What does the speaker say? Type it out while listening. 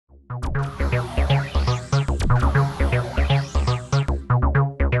In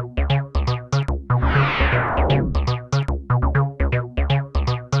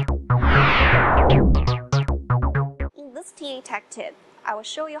this TA Tech tip, I will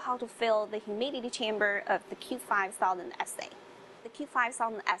show you how to fill the humidity chamber of the Q5000 SA. The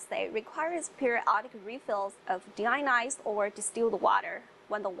Q5000 SA requires periodic refills of deionized or distilled water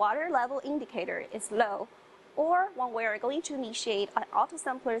when the water level indicator is low, or when we are going to initiate an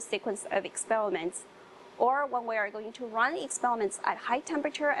autosampler sequence of experiments, or when we are going to run experiments at high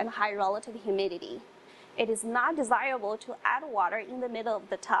temperature and high relative humidity. It is not desirable to add water in the middle of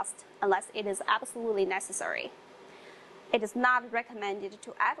the test unless it is absolutely necessary. It is not recommended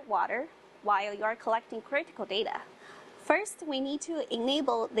to add water while you are collecting critical data. First, we need to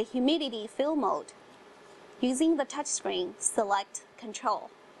enable the humidity fill mode. Using the touchscreen, select Control.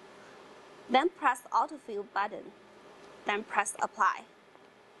 Then press Autofill button. Then press Apply.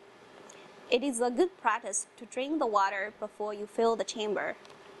 It is a good practice to drain the water before you fill the chamber.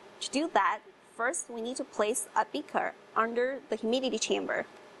 To do that, first we need to place a beaker under the humidity chamber.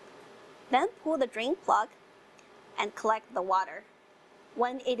 Then pull the drain plug and collect the water.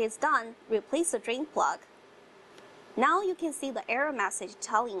 When it is done, replace the drain plug. Now you can see the error message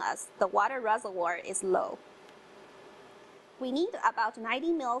telling us the water reservoir is low. We need about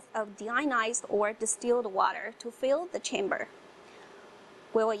 90 ml of deionized or distilled water to fill the chamber.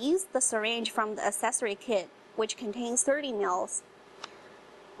 We will use the syringe from the accessory kit, which contains 30 ml.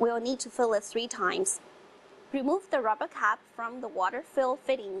 We will need to fill it 3 times. Remove the rubber cap from the water fill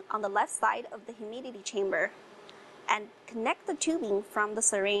fitting on the left side of the humidity chamber and connect the tubing from the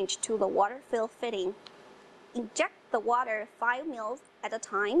syringe to the water fill fitting. Inject the water 5 ml at a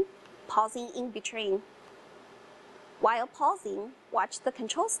time, pausing in between. While pausing, watch the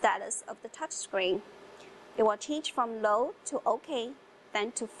control status of the touchscreen. It will change from low to OK,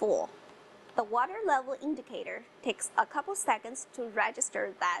 then to full. The water level indicator takes a couple seconds to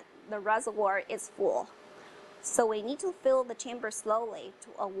register that the reservoir is full, so we need to fill the chamber slowly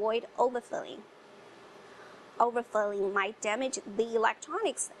to avoid overfilling. Overfilling might damage the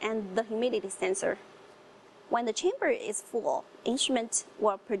electronics and the humidity sensor. When the chamber is full, instrument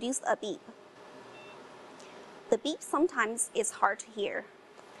will produce a beep. The beep sometimes is hard to hear,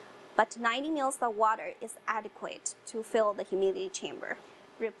 but 90 ml of water is adequate to fill the humidity chamber.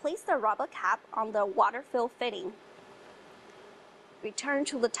 Replace the rubber cap on the water fill fitting. Return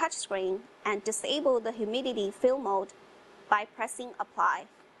to the touchscreen and disable the humidity fill mode by pressing Apply.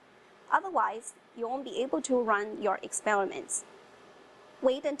 Otherwise, you won't be able to run your experiments.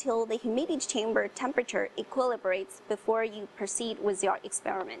 Wait until the humidity chamber temperature equilibrates before you proceed with your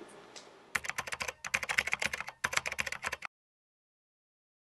experiment.